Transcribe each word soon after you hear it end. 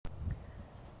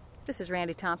This is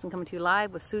Randi Thompson coming to you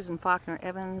live with Susan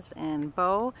Evans and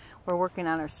Beau. We're working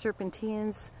on our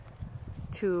Serpentines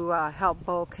to help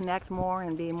Beau connect more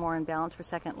and be more in balance for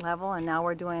second level. And now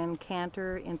we're doing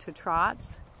Canter into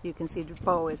trots. You can see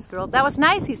Beau is thrilled. That was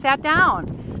nice. He sat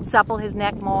down. Supple his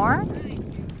neck more.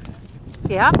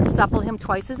 Yep, supple him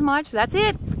twice as much. That's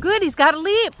it. Good. He's got a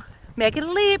leap. Make it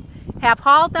a leap. Half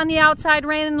halt on the outside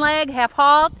rein and leg. Half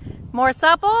halt. More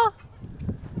supple.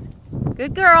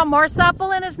 Good girl. More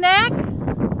supple in his neck.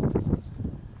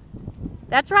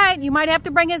 That's right. You might have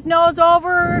to bring his nose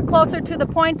over closer to the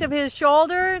point of his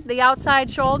shoulder, the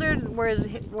outside shoulder where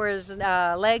his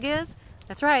leg is.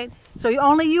 That's right. So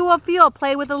only you will feel.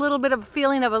 Play with a little bit of a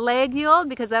feeling of a leg yield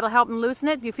because that'll help him loosen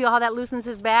it. Do you feel how that loosens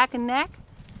his back and neck?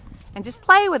 And just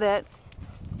play with it.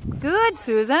 Good,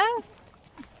 Susan.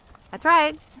 That's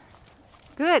right.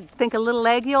 Good. Think a little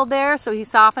leg yield there so he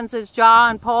softens his jaw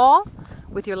and poll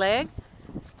with your leg.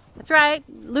 That's right.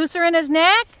 Looser in his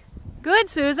neck. Good,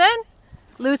 Susan.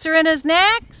 Looser in his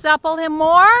neck. Supple him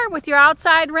more with your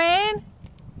outside rein.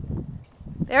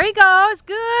 There he goes.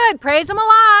 Good. Praise him a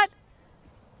lot.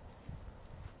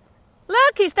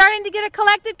 Look, he's starting to get a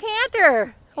collected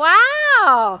canter.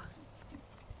 Wow.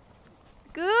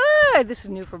 Good. This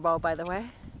is new for Beau, by the way.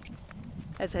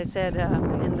 As I said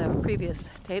in the previous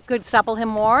tape. Good. Supple him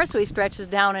more so he stretches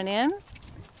down and in.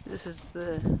 This is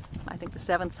I think the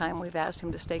 7th time we've asked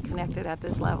him to stay connected at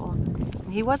this level.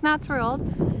 And he was not thrilled.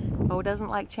 Beau doesn't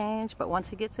like change, but once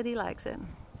he gets it, he likes it.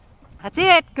 That's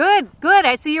it. Good, good.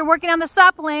 I see you're working on the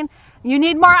suppling. You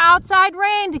need more outside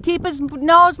rein to keep his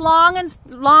nose long and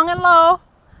low.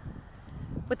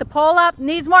 With the pole up,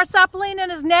 needs more suppling in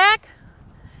his neck,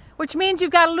 which means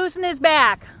you've got to loosen his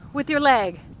back with your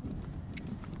leg.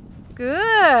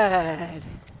 Good.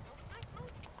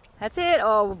 That's it.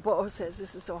 Oh, Beau says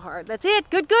this is so hard. That's it.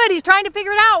 Good, good. He's trying to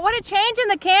figure it out. What a change in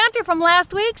the canter from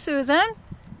last week, Susan.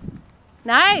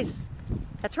 Nice.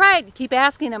 That's right. You keep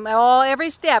asking him every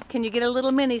step. Can you get a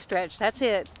little mini stretch? That's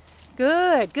it.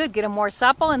 Good, good. Get him more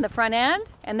supple in the front end.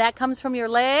 And that comes from your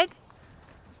leg.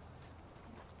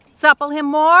 Supple him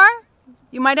more.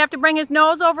 You might have to bring his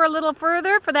nose over a little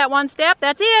further for that one step.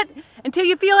 That's it. Until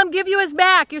you feel him give you his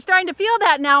back. You're starting to feel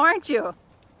that now, aren't you?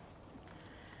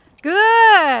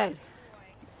 Good.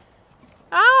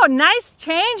 Oh, nice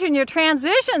change in your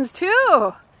transitions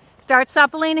too. Start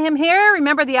suppling him here.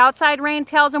 Remember the outside rein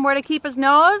tells him where to keep his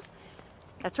nose.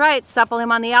 That's right. Supple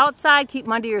him on the outside. Keep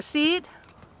him under your seat.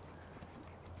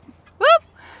 Whoop.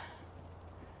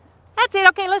 That's it.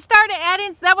 Okay, let's start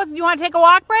adding. Do you want to take a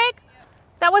walk break?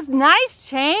 That was nice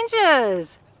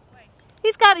changes.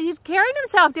 He's carried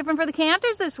himself different for the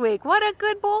canters this week. What a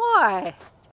good boy.